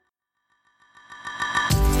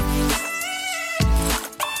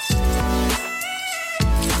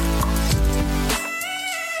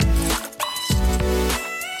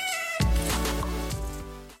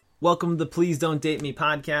Welcome to the Please Don't Date Me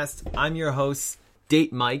podcast. I'm your host,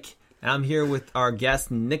 Date Mike, and I'm here with our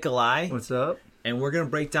guest, Nikolai. What's up? And we're going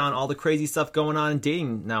to break down all the crazy stuff going on in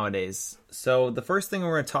dating nowadays. So the first thing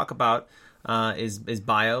we're going to talk about is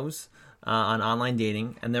bios on online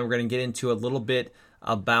dating, and then we're going to get into a little bit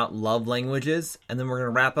about love languages, and then we're going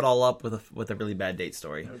to wrap it all up with a really bad date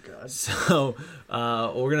story. Oh, God. So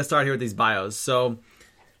we're going to start here with these bios. So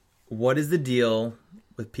what is the deal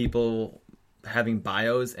with people having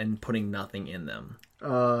bios and putting nothing in them?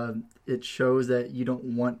 It shows that you don't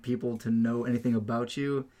want people to know anything about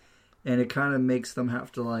you, and it kind of makes them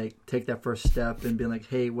have to like take that first step and be like,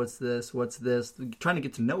 hey, what's this? Trying to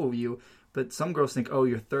get to know you. But some girls think, oh,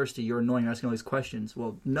 you're thirsty, you're annoying, asking all these questions.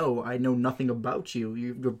 Well, no, I know nothing about you.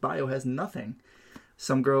 Your bio has nothing.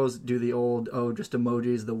 Some girls do the old, oh, just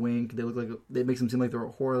emojis, the wink. They look like, it makes them seem like they're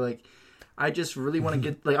a whore. Like, I just really want to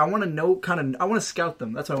get, like, I want to know I want to scout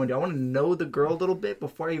them. That's what I want to do. I want to know the girl a little bit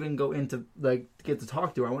before I even go into, like, get to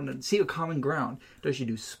talk to her. I want to see a common ground. Does she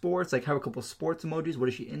do sports? Like, have a couple of sports emojis? What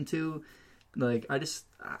is she into? Like, I just,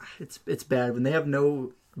 it's bad. When they have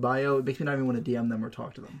no bio, it makes me not even want to DM them or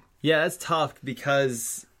talk to them. Yeah, that's tough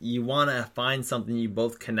because you want to find something you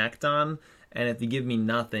both connect on, and if you give me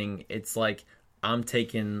nothing, it's like I'm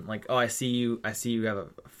taking like, oh, I see you have a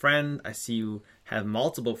friend, I see you have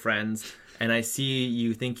multiple friends, and I see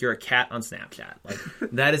you think you're a cat on Snapchat. Like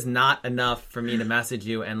that is not enough for me to message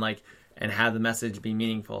you and have the message be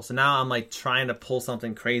meaningful. So now I'm like trying to pull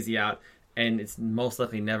something crazy out, and it's most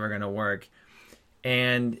likely never going to work.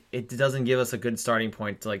 And it doesn't give us a good starting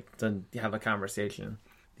point to have a conversation.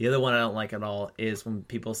 The other one I don't like at all is when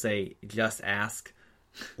people say, just ask.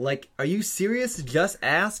 Like, are you serious? Just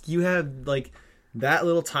ask? You had, like, that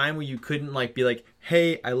little time where you couldn't, like, be like,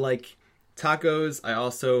 hey, I like tacos. I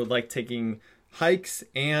also like taking hikes.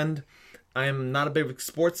 And I'm not a big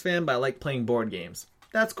sports fan, but I like playing board games.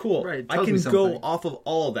 That's cool. Right, I can go off of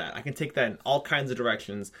all of that. I can take that in all kinds of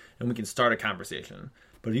directions, and we can start a conversation.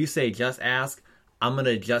 But if you say, just ask, I'm going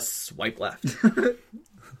to just swipe left.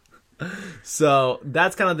 So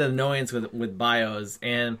that's kind of the annoyance with bios.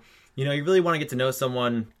 And, you know, you really want to get to know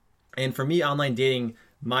someone. And for me, online dating,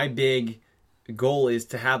 my big goal is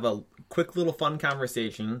to have a quick little fun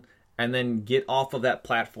conversation and then get off of that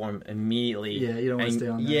platform immediately. Yeah, you don't want to stay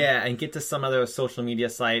on that. Yeah, and get to some other social media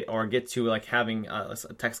site or get to like having a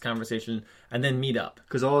text conversation and then meet up.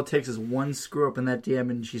 Because all it takes is one screw up in that DM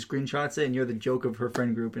and she screenshots it and you're the joke of her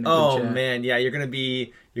friend group in a group chat. Oh man, yeah, you're gonna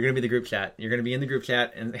be the group chat. You're gonna be in the group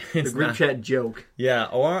chat and it's the group chat joke. Yeah,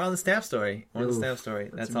 or on the Snap story.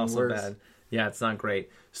 That's also worse. Bad. Yeah, it's not great.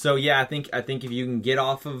 So yeah, I think if you can get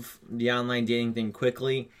off of the online dating thing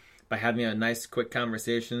quickly by having a nice quick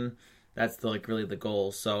conversation, that's really the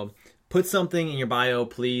goal. So put something in your bio,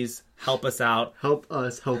 please. Help us out. Help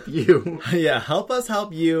us help you. Yeah, help us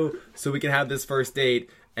help you so we can have this first date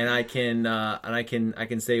and I can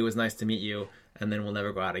say it was nice to meet you and then we'll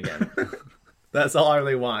never go out again. That's all I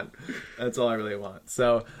really want.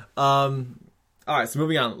 So, all right, so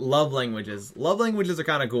moving on. Love languages. Love languages are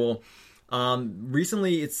kind of cool.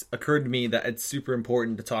 Recently it's occurred to me that it's super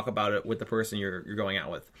important to talk about it with the person you're going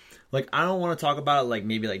out with. Like, I don't want to talk about it like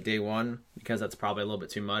maybe like day one because that's probably a little bit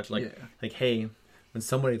too much. Like, hey, when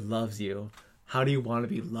somebody loves you, how do you want to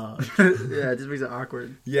be loved? Yeah, it just makes it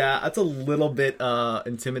awkward. Yeah, that's a little bit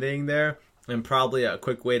intimidating there, and probably a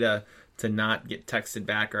quick way to not get texted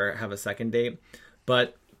back or have a second date.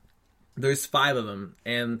 But there's 5 of them,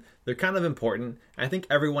 and they're kind of important. I think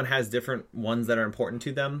everyone has different ones that are important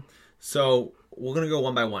to them. So we're going to go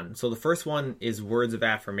one by one. So the first one is words of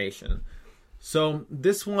affirmation. So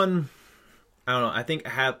this one, I don't know. I think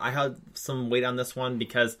I have some weight on this one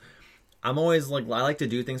because I'm always like, I like to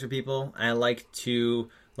do things for people. And I like to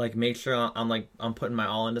like make sure I'm putting my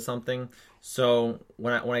all into something. So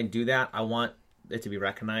when I do that, I want it to be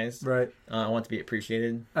recognized. Right. I want it to be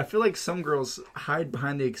appreciated. I feel like some girls hide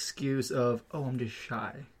behind the excuse of, oh, I'm just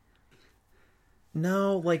shy.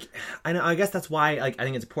 No, like, I guess that's why I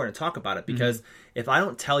think it's important to talk about it, because if I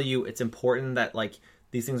don't tell you it's important that like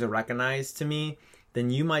these things are recognized to me, then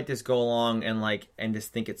you might just go along and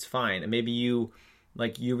just think it's fine, and maybe you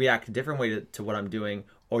react a different way to what I'm doing,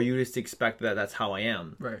 or you just expect that that's how I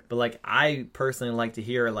am. Right. But like, I personally like to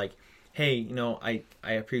hear like, hey, you know, I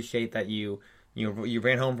appreciate that you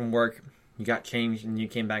ran home from work, you got changed, and you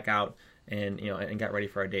came back out. And got ready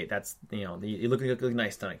for our date. That's you look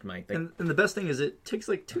nice tonight, Mike. And the best thing is, it takes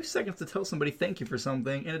like 2 seconds to tell somebody thank you for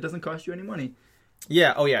something, and it doesn't cost you any money.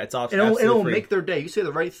 Yeah. Oh yeah. It's all. It'll make their day. You say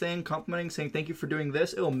the right thing, complimenting, saying thank you for doing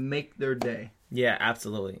this. It'll make their day. Yeah.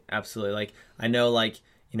 Absolutely. Like I know,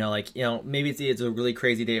 maybe it's a really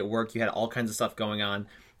crazy day at work. You had all kinds of stuff going on,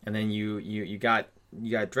 and then you got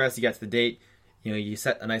you got dressed, you got to the date, you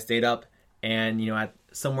set a nice date up, and at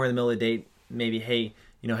somewhere in the middle of the date, maybe, hey,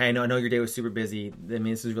 hey, I know your day was super busy. I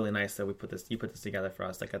mean, this is really nice that you put this together for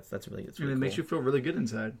us. Like that's really and it cool. makes you feel really good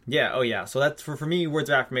inside. Yeah. Oh yeah. So that's for me, words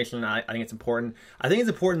of affirmation. I think it's important. I think it's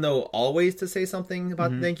important though always to say something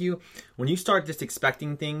about thank you. When you start just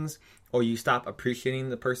expecting things, or you stop appreciating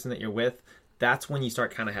the person that you're with, that's when you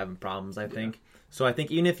start kind of having problems, I think. So I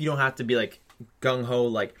think even if you don't have to be like gung ho,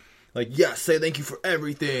 like yes, say thank you for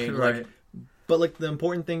everything, Right. But like the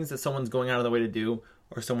important things that someone's going out of their way to do,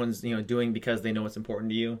 or someone's doing because they know it's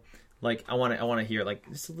important to you, like I want to hear like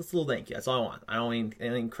just a little thank you. That's all I want. I don't mean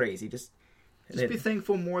anything crazy. Just be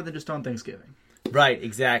thankful more than just on Thanksgiving. Right.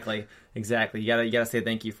 Exactly. You gotta say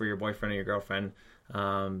thank you for your boyfriend or your girlfriend.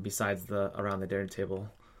 Besides the around the dinner table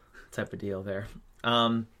type of deal there.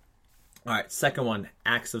 All right. Second one,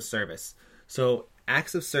 acts of service. So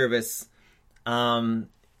acts of service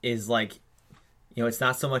is like, it's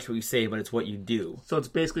not so much what you say, but it's what you do. So it's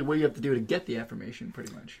basically what you have to do to get the affirmation,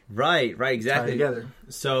 pretty much. Right, exactly. Tie together.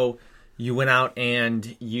 So you went out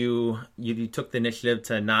and you took the initiative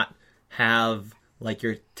to not have like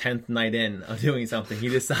your 10th night in of doing something. You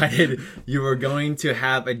decided you were going to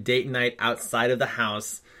have a date night outside of the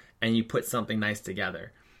house, and you put something nice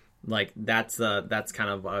together. Like that's kind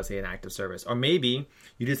of what I would say an act of service. Or maybe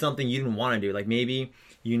you did something you didn't want to do. Like maybe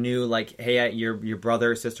you knew like, hey, your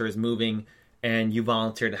brother or sister is moving, and you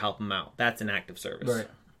volunteered to help them out. That's an act of service. Right.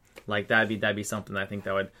 Like that'd be something I think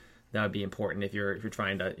that would be important if you're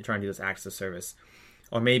trying to do this acts of service.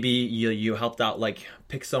 Or maybe you helped out, like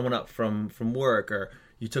pick someone up from work, or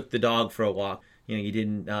you took the dog for a walk. You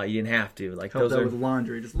didn't have to. Like helped those out are with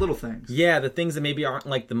laundry, just little things. Yeah, the things that maybe aren't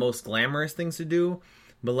like the most glamorous things to do,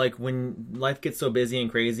 but like when life gets so busy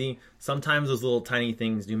and crazy, sometimes those little tiny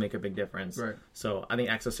things do make a big difference. Right. So I think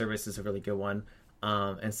acts of service is a really good one.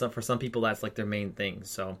 And so for some people that's like their main thing.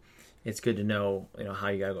 So it's good to know how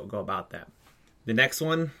you gotta go about that. The next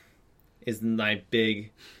one is my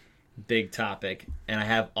big topic, and I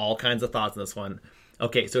have all kinds of thoughts on this one.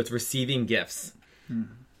 Okay, so it's receiving gifts.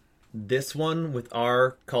 This one with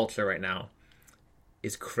our culture right now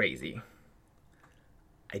is crazy.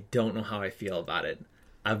 I don't know how I feel about it.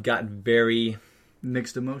 I've got very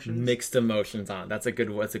mixed emotions on it. That's a good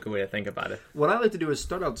way to think about it. What I like to do is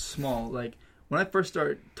start out small. Like when I first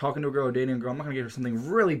start talking to a girl or dating a girl, I'm not gonna give her something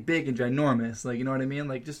really big and ginormous. Like, you know what I mean?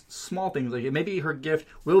 Like just small things. Like maybe her gift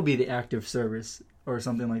will be the act of service or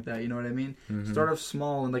something like that. You know what I mean? Mm-hmm. Start off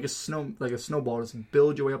small and like a snowball. Just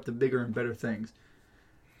build your way up to bigger and better things.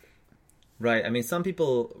 Right. I mean, some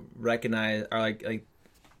people recognize are like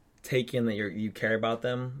taking that you care about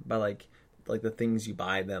them by like the things you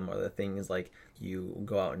buy them, or the things like you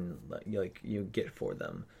go out and you get for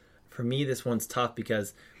them. For me, this one's tough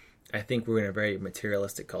because I think we're in a very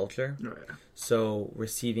materialistic culture. Oh, yeah. So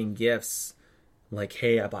receiving gifts like,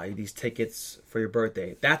 hey, I bought you these tickets for your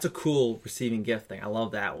birthday. That's a cool receiving gift thing. I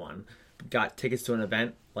love that one. Got tickets to an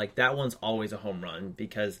event. Like that one's always a home run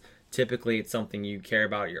because typically it's something you care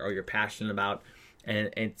about or you're passionate about, and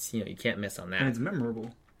it's you can't miss on that. And it's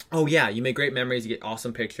memorable. Oh yeah, you make great memories. You get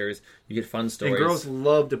awesome pictures. You get fun stories. And girls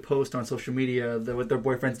love to post on social media what their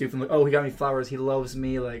boyfriends do. From like, oh, he got me flowers. He loves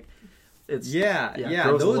me. Like, it's yeah.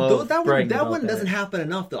 That one doesn't happen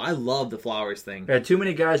enough though. I love the flowers thing. Yeah, too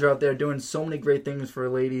many guys are out there doing so many great things for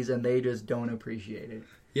ladies, and they just don't appreciate it.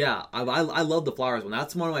 Yeah, I love the flowers one.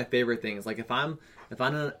 That's one of my favorite things. Like if I'm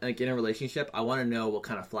in a relationship, I want to know what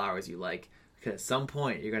kind of flowers you like. Because at some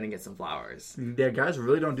point you're gonna get some flowers. Yeah, guys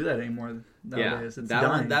really don't do that anymore nowadays.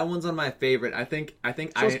 Yeah, that one's one of my favorite. I think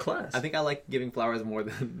class. I think I like giving flowers more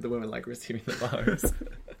than the women like receiving the flowers.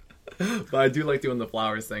 But I do like doing the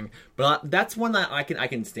flowers thing. But that's one that I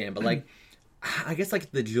can stand. But like, I guess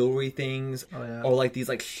like the jewelry things, or like these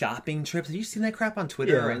like shopping trips. Have you seen that crap on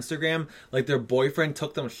Twitter or Instagram? Like their boyfriend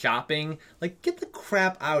took them shopping. Like get the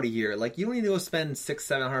crap out of here. Like you don't need to go spend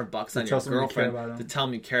 $600-700 on your girlfriend to tell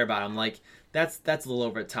them you care about them. Like that's a little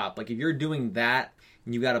over the top. Like if you're doing that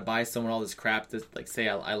and you got to buy someone all this crap to like say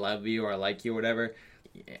I love you or I like you or whatever,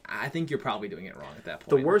 I think you're probably doing it wrong at that point.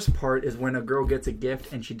 The worst part is when a girl gets a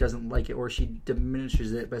gift and she doesn't like it, or she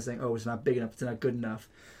diminishes it by saying, "Oh, it's not big enough. It's not good enough."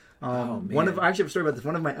 I actually have a story about this.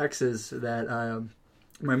 One of my exes, that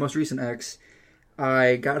my most recent ex,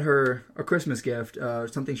 I got her a Christmas gift,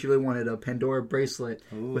 something she really wanted, a Pandora bracelet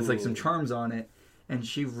with like some charms on it, and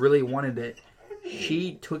she really wanted it.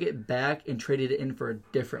 She took it back and traded it in for a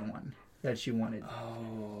different one that she wanted.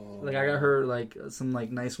 Oh. Like I got her like some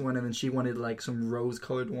like nice one, and then she wanted like some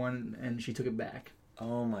rose-colored one, and she took it back.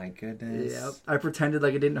 Oh my goodness. Yep. I pretended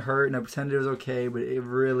like it didn't hurt, and I pretended it was okay, but it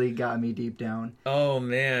really got me deep down. Oh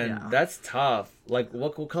man, that's tough. Like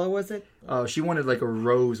what color was it? She wanted like a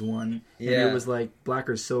rose one. Yeah. And it was like black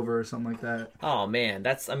or silver or something like that. Oh man,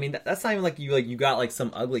 that's not even like you got like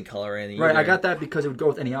some ugly color in it. Right, either. I got that because it would go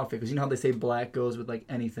with any outfit. Because you know how they say black goes with like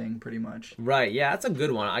anything, pretty much. Right, yeah, that's a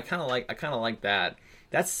good one. I kind of like that.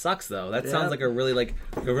 That sucks though. That sounds like a really like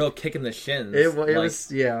a real kick in the shins. It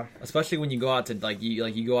was, yeah. Especially when you go out to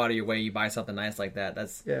you go out of your way, you buy something nice like that.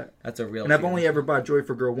 That's a real. And I've only ever bought Joy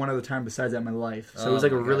for Girl one other time besides that in my life, so it was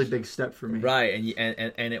like a really big step for me. Right,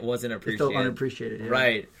 and it wasn't appreciated. It felt unappreciated. Yeah.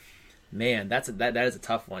 Right, man, that is a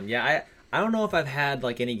tough one. Yeah, I don't know if I've had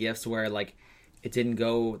like any gifts where like it didn't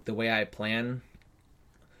go the way I planned.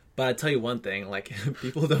 But I tell you one thing, like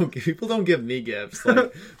people don't give me gifts.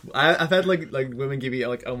 Like I've had like women give me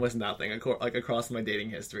like almost nothing, like across my dating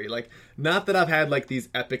history. Like not that I've had like these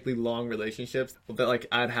epically long relationships that like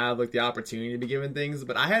I'd have like the opportunity to be given things,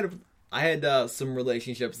 but I had some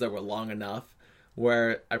relationships that were long enough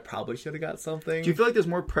where I probably should have got something. Do you feel like there's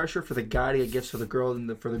more pressure for the guy to get gifts for the girl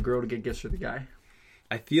than for the girl to get gifts for the guy?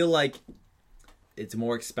 I feel like it's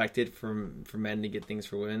more expected for men to get things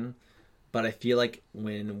for women. But I feel like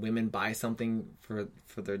when women buy something for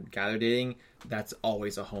the guy they're dating, that's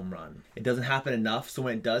always a home run. It doesn't happen enough, so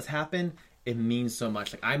when it does happen, it means so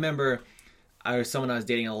much. Like I remember, someone I was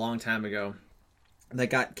dating a long time ago that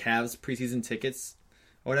got Cavs preseason tickets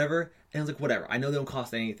or whatever, and I was like, whatever. I know they don't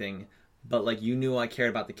cost anything, but like you knew I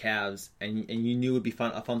cared about the Cavs, and you knew it'd be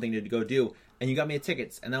a fun thing to go do, and you got me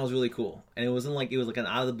tickets, and that was really cool. And it wasn't like it was like an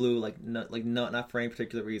out of the blue, not for any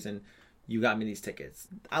particular reason. You got me these tickets.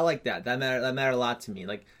 I like that. That mattered a lot to me.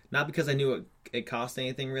 Like not because I knew it cost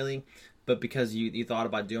anything really, but because you thought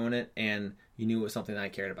about doing it and you knew it was something that I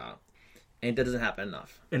cared about. And it doesn't happen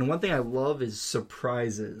enough. And one thing I love is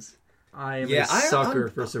surprises. I am a sucker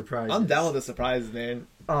for surprises. I'm down with the surprises, man.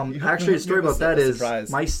 Actually, a story about that is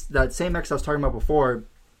that same ex I was talking about before.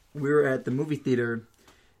 We were at the movie theater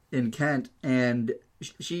in Kent, and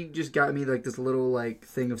she just got me like this little like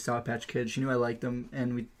thing of Sour Patch Kids. She knew I liked them,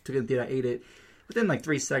 and we took it to the theater. I ate it. Within like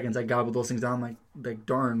 3 seconds, I gobbled those things down. Like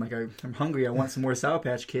darn, like I'm hungry. I want some more Sour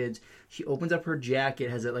Patch Kids. She opens up her jacket,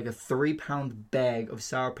 has it like a 3-pound bag of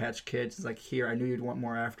Sour Patch Kids. It's like, here, I knew you'd want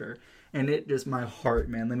more after. And it just, my heart,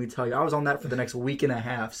 man. Let me tell you, I was on that for the next week and a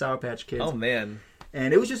half. Sour Patch Kids. Oh man.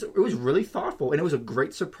 And it was really thoughtful, and it was a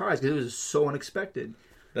great surprise because it was so unexpected.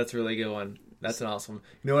 That's a really good one. That's an awesome.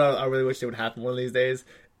 You know what I really wish it would happen one of these days?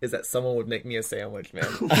 Is that someone would make me a sandwich, man.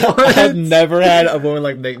 I've never had a woman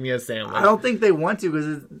like make me a sandwich. I don't think they want to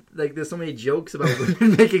because like there's so many jokes about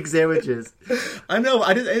women making sandwiches. I know.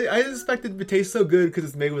 I just expected it to taste so good because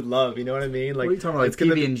it's made with love. You know what I mean? Like, what are you talking about?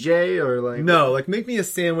 Like PB&J or like? No, like make me a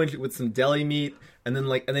sandwich with some deli meat, and then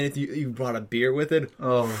if you brought a beer with it.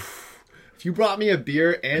 Oh, if you brought me a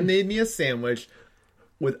beer and made me a sandwich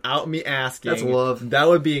without me asking, that's love. That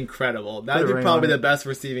would be incredible. That would be probably the best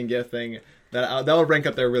receiving gift thing. That would rank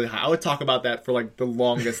up there really high. I would talk about that for like the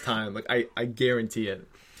longest time. Like I guarantee it.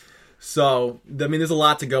 So I mean, there's a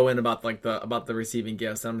lot to go in about the receiving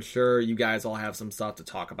gifts. I'm sure you guys all have some stuff to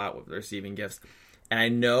talk about with the receiving gifts, and I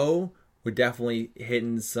know we're definitely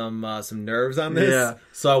hitting some nerves on this. Yeah.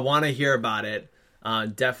 So I want to hear about it.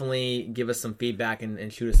 Definitely give us some feedback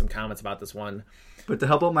and shoot us some comments about this one. But to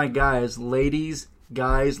help out my guys, ladies,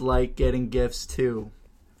 guys like getting gifts too.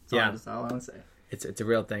 That's all I want to say. It's a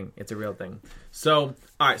real thing. It's a real thing. So,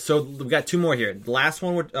 all right. So we've got 2 more here. The last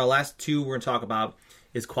two we're going to talk about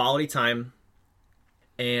is quality time.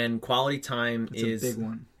 And quality time is a big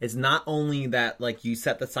one. It's not only that like you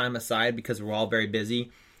set the time aside because we're all very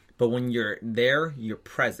busy, but when you're there, you're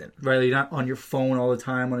present. Right. You're not on your phone all the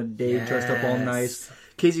time on a date, dressed up all nice.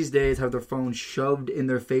 Kids these days have their phone shoved in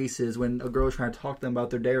their faces when a girl's trying to talk to them about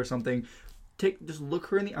their day or something. Just look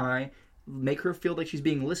her in the eye. Make her feel like she's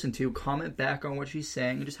being listened to, comment back on what she's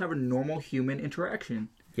saying, and just have a normal human interaction.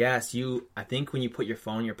 Yes, I think when you put your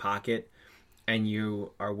phone in your pocket and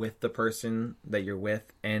you are with the person that you're with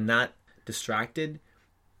and not distracted,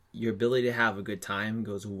 your ability to have a good time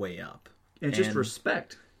goes way up. And just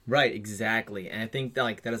respect. Right, exactly. And I think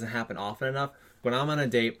that doesn't happen often enough. When I'm on a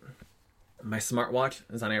date, my smartwatch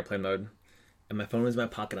is on airplane mode, and my phone is in my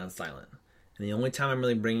pocket on silent. And the only time I'm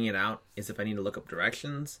really bringing it out is if I need to look up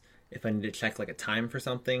directions, if I need to check like a time for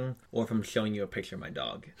something, or if I'm showing you a picture of my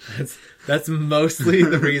dog. That's mostly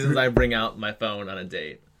the reasons I bring out my phone on a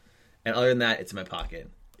date. And other than that, it's in my pocket.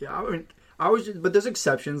 Yeah, I mean, but there's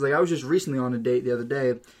exceptions. Like I was just recently on a date the other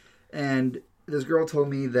day, and this girl told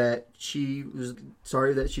me that she was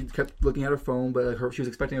sorry that she kept looking at her phone, but she was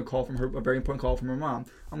expecting a very important call from her mom.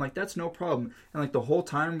 I'm like, that's no problem. And like the whole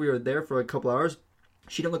time we were there for like a couple hours,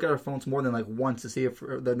 she didn't look at her phones more than like once to see if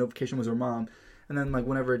the notification was her mom. And then like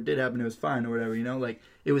whenever it did happen, it was fine or whatever. You know, like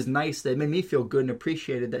it was nice. That it made me feel good and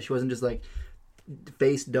appreciated that she wasn't just like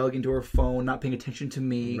face dug into her phone, not paying attention to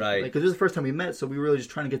me. Right. Like, 'cause this is the first time we met, so we were really just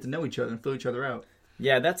trying to get to know each other and fill each other out.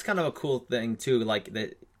 Yeah, that's kind of a cool thing too. Like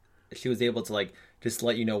that, she was able to like just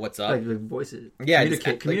let you know what's up. Like voices. Yeah,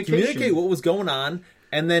 Communication. what was going on,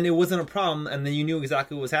 and then it wasn't a problem, and then you knew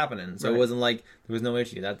exactly what was happening. So Right. it wasn't like there was no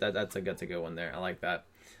issue. That's a good one there. I like that.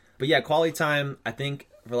 But yeah, quality time. I think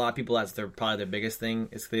for a lot of people, that's probably their biggest thing.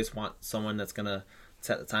 Is they just want someone that's gonna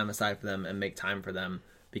set the time aside for them and make time for them.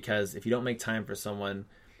 Because if you don't make time for someone,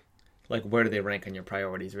 like where do they rank on your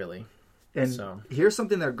priorities really? And So. here's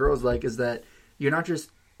something that girls like is that you're not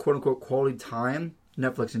just quote unquote quality time,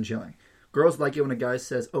 Netflix and chilling. Girls like it when a guy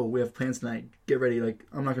says, "Oh, we have plans tonight. Get ready." Like,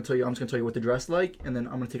 I'm not gonna tell you. I'm just gonna tell you what to dress like, and then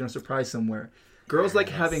I'm gonna take you on a surprise somewhere. Girls like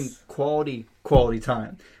having quality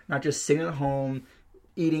time, not just sitting at home,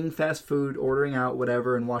 eating fast food, ordering out,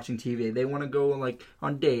 whatever, and watching TV. They want to go like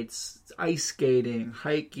on dates, ice skating,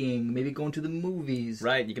 hiking, maybe going to the movies.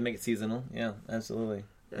 Right, you can make it seasonal. Yeah, absolutely.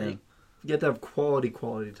 Yeah. You get to have quality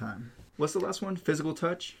time. What's the last one? Physical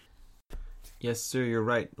touch. Yes, sir, you're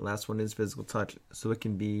right. The last one is physical touch. So it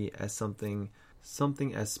can be as something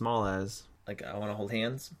as small as like I want to hold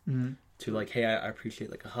hands, to like, hey, I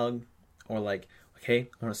appreciate like a hug, or like, hey,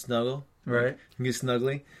 I want to snuggle. Right. You get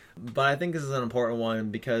snuggly. But I think this is an important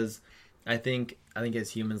one because I think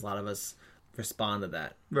as humans, a lot of us respond to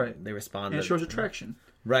that. Right. They respond. And to it shows attraction.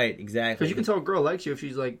 Right, exactly. Because you can tell a girl likes you if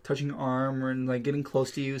she's like touching your arm or like getting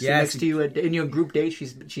close to you, sitting Yeah, next to you in your group date.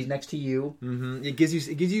 She's next to you. Mm-hmm. It gives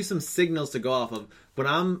you some signals to go off of. When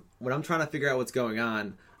I'm trying to figure out what's going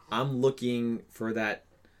on, I'm looking for that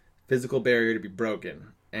physical barrier to be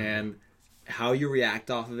broken, and how you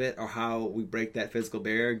react off of it or how we break that physical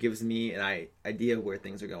barrier gives me an idea of where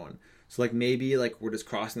things are going. So like maybe like we're just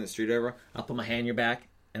crossing the street over, I'll put my hand in your back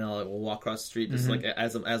and we'll walk across the street just like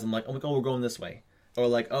as I'm like, oh my god, we're going this way. Or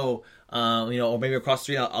like, or maybe across the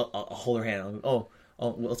street, I'll hold her hand. I'll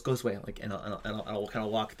well, let's go this way. Like, and I'll kind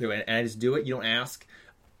of walk through it, and I just do it. You don't ask.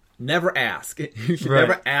 Never ask. You should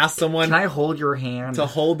never ask someone. Can I hold your hand? To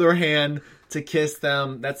hold their hand, to kiss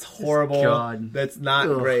them. That's horrible. God. That's not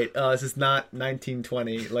great. This is not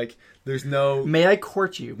 1920. Like, there's no. May I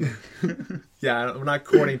court you? Yeah, we're not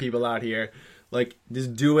courting people out here. Like,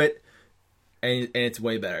 just do it. And it's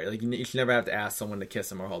way better. Like you should never have to ask someone to kiss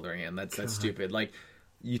them or hold their hand. That's stupid. Like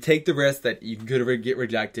you take the risk that you could get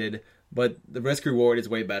rejected, but the risk reward is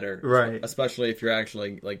way better. Right. Especially if you're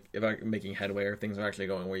actually like if I'm making headway or things are actually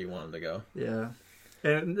going where you want them to go. Yeah.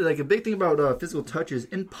 And like a big thing about physical touch is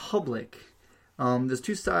in public. There's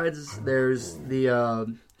two sides. There's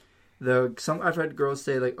I've had girls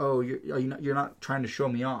say like, "Oh, you're not trying to show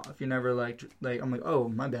me off. You're never like I'm like, oh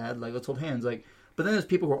my bad. Like let's hold hands. Like." But then there's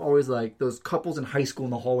people who are always like those couples in high school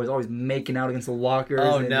in the hallways, always making out against the lockers.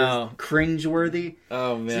 Oh and no, cringeworthy.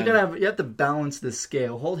 Oh man, So you have to balance the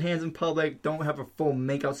scale. Hold hands in public. Don't have a full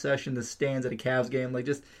makeout session that stands at a Cavs game. Like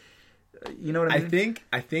just, you know what I mean?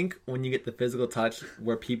 I think when you get the physical touch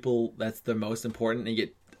where people that's the most important, and you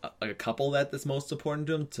get a couple that's most important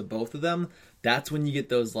to them, to both of them, that's when you get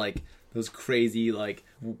those crazy like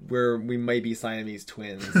where we might be Siamese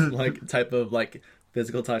twins like type of like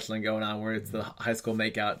physical touch line going on where it's the high school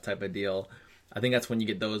makeout type of deal. I think that's when you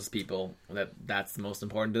get those people that's the most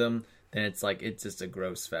important to them. Then it's like it's just a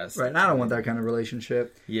gross fest. Right. And I don't want that kind of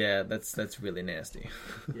relationship. Yeah, that's really nasty.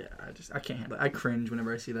 Yeah, I can't handle it. I cringe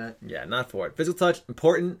whenever I see that. Yeah, not for it. Physical touch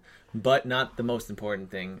important, but not the most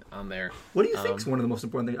important thing on there. What do you think is one of the most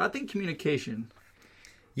important things? I think communication.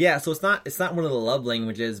 Yeah, so it's not one of the love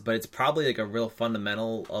languages, but it's probably like a real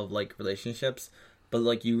fundamental of like relationships. But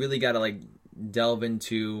like you really got to like delve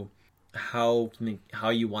into how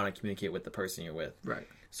you want to communicate with the person you're with. Right.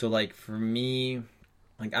 So like for me,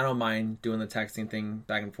 like I don't mind doing the texting thing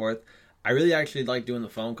back and forth. I really actually like doing the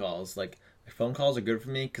phone calls. Like phone calls are good for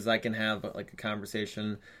me because I can have like a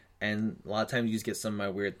conversation, and a lot of times you just get some of my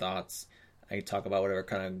weird thoughts. I can talk about whatever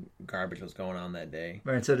kind of garbage was going on that day.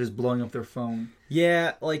 Right, instead of just blowing up their phone.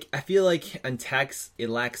 Yeah, like I feel like on text it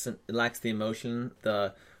lacks the emotion,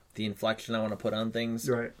 the inflection I want to put on things.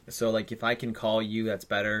 Right. So like if I can call you, that's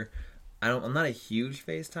better. I'm not a huge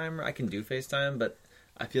FaceTimer. I can do FaceTime, but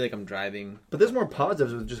I feel like I'm driving. But there's more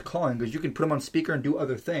positives with just calling because you can put them on speaker and do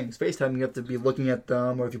other things. FaceTime, you have to be looking at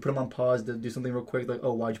them, or if you put them on pause to do something real quick, like,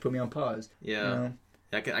 oh, why'd you put me on pause? Yeah. You know?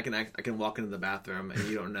 I can walk into the bathroom and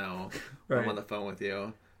you don't know Right. I'm on the phone with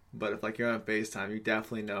you. But if like you're on FaceTime, you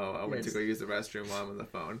definitely know I went to Yes. go use the restroom while I'm on the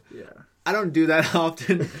phone. Yeah. I don't do that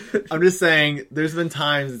often. I'm just saying there's been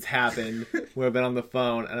times it's happened where I've been on the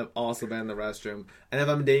phone and I've also been in the restroom. And if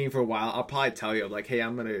I'm dating for a while, I'll probably tell you, like, hey,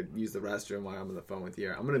 I'm going to use the restroom while I'm on the phone with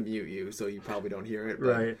you. I'm going to mute you so you probably don't hear it.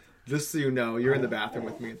 But Right. just so you know, you're in the bathroom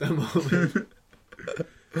with me at the moment.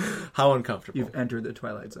 How uncomfortable. You've entered the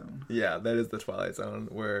Twilight Zone. Yeah, that is the Twilight Zone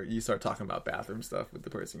where you start talking about bathroom stuff with the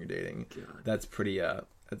person you're dating. God. That's pretty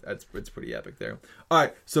it's pretty epic there. All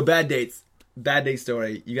right, so bad dates. Bad date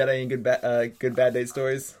story. You got any good bad date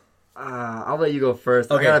stories? I'll let you go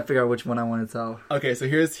first. Okay. I gotta figure out which one I want to tell. Okay, so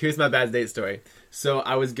here's my bad date story. So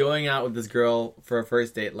I was going out with this girl for a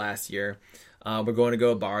first date last year. We're going to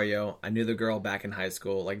go to Barrio. I knew the girl back in high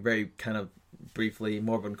school, like very kind of briefly,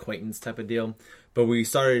 more of an acquaintance type of deal. But we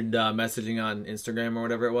started messaging on Instagram or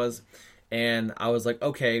whatever it was. And I was like,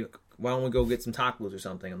 okay, why don't we go get some tacos or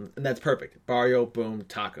something? And that's perfect. Barrio, boom,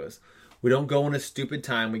 tacos. We don't go in a stupid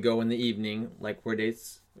time. We go in the evening, like where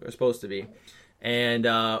dates are supposed to be. And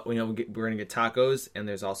we're gonna get tacos, and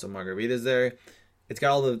there's also margaritas there. It's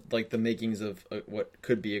got all the makings of what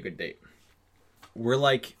could be a good date. We're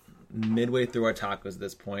like midway through our tacos at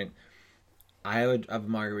this point. I have a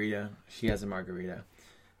margarita. She has a margarita,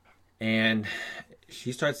 and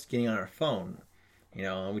she starts getting on her phone.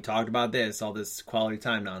 And we talked about all this quality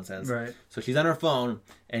time nonsense. Right. So she's on her phone,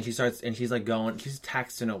 and she's like she's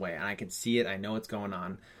texting away, and I can see it. I know what's going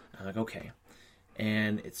on. I'm like, okay.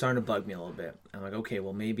 And it's starting to bug me a little bit. I'm like, okay,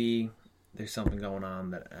 well, maybe there's something going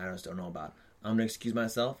on that I just don't know about. I'm going to excuse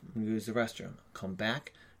myself. I'm going to use the restroom. Come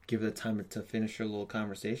back, give her the time to finish her little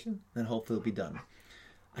conversation, and hopefully it'll be done.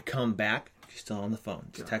 I come back. She's still on the phone.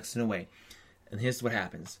 She's texting away. And here's what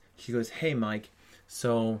happens. She goes, hey, Mike,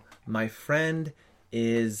 so my friend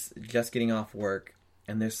is just getting off work,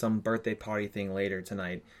 and there's some birthday party thing later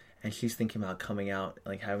tonight, and she's thinking about coming out,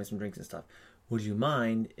 like having some drinks and stuff. Would you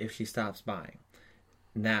mind if she stops by?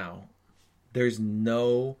 Now, there's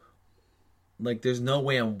no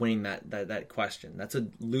way I'm winning that question. That's a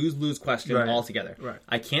lose-lose question altogether. Right.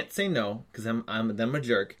 I can't say no because I'm a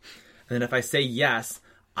jerk. And then if I say yes,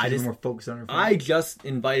 More focused on her phone. I just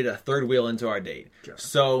invited a third wheel into our date. Sure.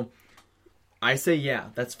 So I say yeah,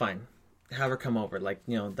 that's fine. Have her come over.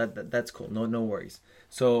 That's cool. No worries.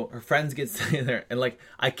 So her friends get sitting there, and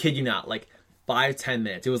I kid you not, 5-10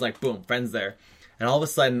 minutes. It was like boom, friends there. And all of a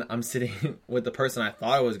sudden, I'm sitting with the person I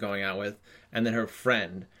thought I was going out with, and then her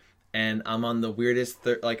friend, and I'm on the weirdest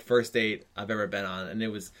first date I've ever been on, and it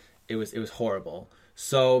was horrible.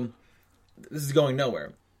 So this is going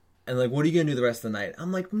nowhere. And what are you gonna do the rest of the night?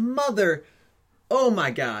 I'm like, mother, oh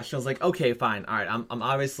my gosh. I was like, okay, fine, all right. I'm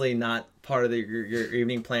obviously not part of your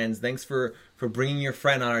evening plans. Thanks for bringing your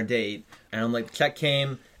friend on our date. And I'm like, check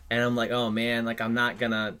came, and I'm like, oh man, I'm not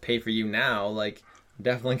gonna pay for you now.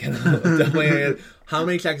 Definitely gonna. How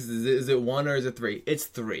many checks is it? Is it 1 or is it 3? It's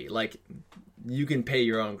 3. You can pay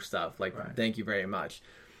your own stuff. Right. Thank you very much.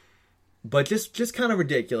 But just kind of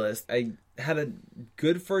ridiculous. I had a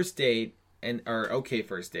good first date or okay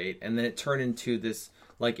first date, and then it turned into this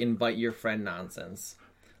invite your friend nonsense.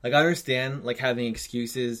 I understand having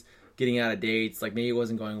excuses, getting out of dates. Maybe it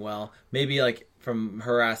wasn't going well. Maybe from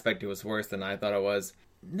her aspect it was worse than I thought it was.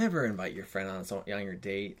 Never invite your friend on your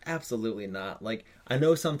date. Absolutely not. I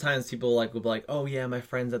know sometimes people will be like, oh yeah, my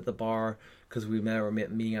friend's at the bar because we met or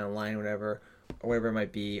meeting online or whatever it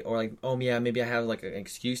might be. Or oh yeah, maybe I have an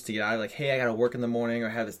excuse to get out. Hey, I gotta work in the morning, or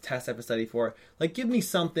I have this test I have to study for. Give me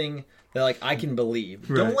something that I can believe.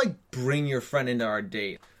 Right. Don't bring your friend into our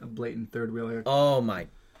date. A blatant third wheeler. Oh my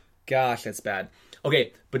gosh, that's bad.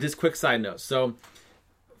 Okay, but just quick side note. So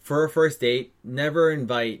for a first date, never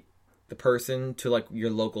invite the person to your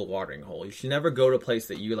local watering hole. You should never go to a place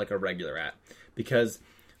that you're a regular at, because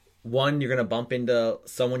one, you're gonna bump into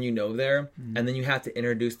someone you know there, and then you have to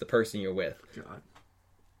introduce the person you're with. God.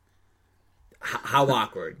 How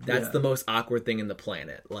awkward. That's Yeah. the most awkward thing in the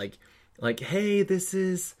planet. Hey, this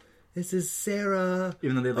is Sarah.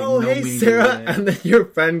 Even though they have oh, no hey meaning Sarah, behind it. and then your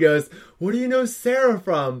friend goes, "What do you know Sarah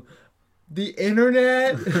from? The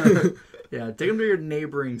internet?" Yeah, take them to your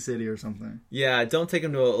neighboring city or something. Yeah, don't take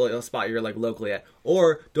them to a spot you're locally at,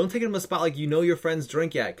 or don't take them to a spot your friends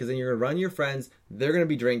drink at, because then you're gonna run your friends. They're gonna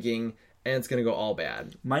be drinking, and it's gonna go all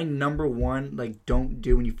bad. My number one don't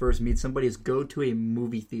do when you first meet somebody is go to a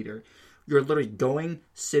movie theater. You're literally going,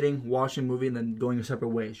 sitting, watching a movie, and then going your separate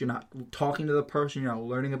ways. You're not talking to the person. You're not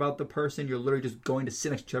learning about the person. You're literally just going to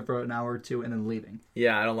sit next to each other for an hour or two and then leaving.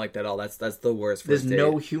 Yeah, I don't like that at all. That's the worst. There's First date.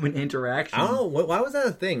 no human interaction. I don't know. Why was that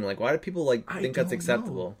a thing? Why do people think that's don't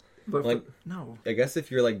acceptable? But Like- no. I guess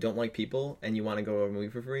if you're don't like people and you want to go to a movie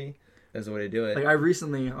for free, there's a way to do it. I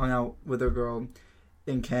recently hung out with a girl,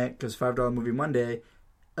 in Kent because $5 Movie Monday.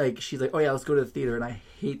 Like she's like, oh yeah, let's go to the theater, and I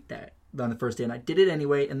hate that on the first day, and I did it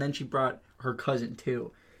anyway. And then she brought her cousin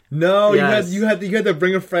too. No, Yes. you had to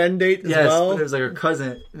bring a friend date as Yes, well. but it was like her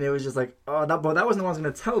cousin, and it was just like, oh, that wasn't the one I was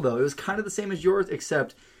going to tell though. It was kind of the same as yours,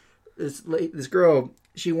 except this girl,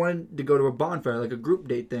 she wanted to go to a bonfire, like a group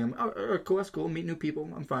date thing. Oh, cool, that's cool. Meet new people.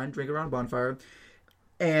 I'm fine. Drink around a bonfire.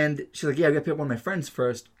 And she's like, yeah, I got to pick up one of my friends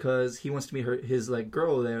first because he wants to meet his like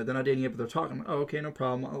girl there. They're not dating yet, but they're talking. I'm like, oh, okay, no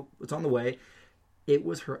problem. It's on the way. It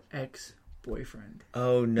was her ex-boyfriend.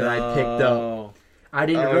 Oh no! That I picked up. I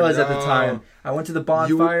didn't realize at the time. I went to the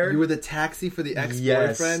bonfire. You were the taxi for the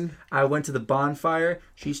ex-boyfriend? Yes. I went to the bonfire.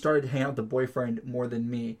 She started to hang out with the boyfriend more than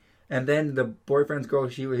me. And then the boyfriend's girl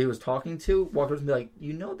he was talking to walked up to me like,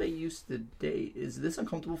 you know they used to date. Is this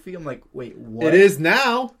uncomfortable for you? I'm like, wait, what? It is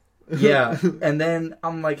now. Yeah. And then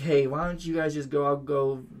I'm like, hey, why don't you guys just go? I'll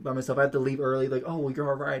go by myself. I have to leave early. Like, oh, well, you're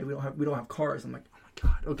all right. We don't have cars. I'm like, oh my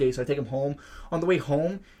God. Okay, so I take him home. On the way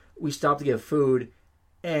home, we stopped to get food.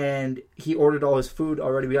 And he ordered all his food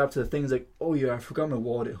already. We got up to the things like, oh yeah, I forgot my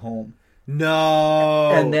wallet at home.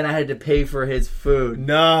 No. And then I had to pay for his food.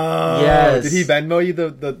 No. Yes. Did he Venmo you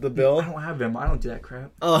the bill? I don't have him. I don't do that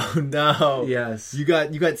crap. Oh no. Yes. You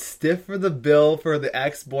got stiff for the bill for the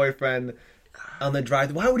ex-boyfriend on the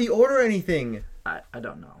drive. Why would he order anything? I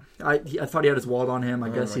don't know. I thought he had his wallet on him. I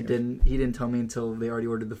guess he didn't. He didn't tell me until they already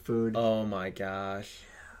ordered the food. Oh my gosh.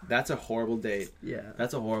 That's a horrible date. Yeah.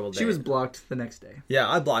 That's a horrible date. She was blocked the next day. Yeah,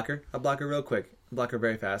 I'd block her. I'd block her real quick. I'd block her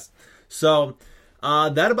very fast. So,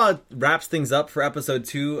 that about wraps things up for episode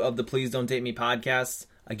 2 of the Please Don't Date Me podcast.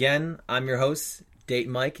 Again, I'm your host, Date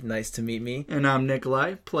Mike. Nice to meet me. And I'm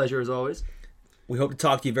Nikolai. Pleasure as always. We hope to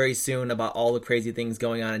talk to you very soon about all the crazy things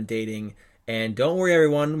going on in dating. And don't worry,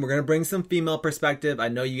 everyone. We're going to bring some female perspective. I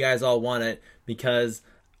know you guys all want it because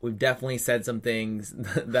we've definitely said some things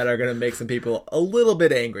that are going to make some people a little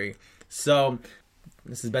bit angry. So,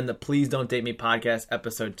 this has been the Please Don't Date Me podcast,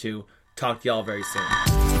 episode 2. Talk to y'all very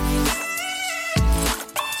soon.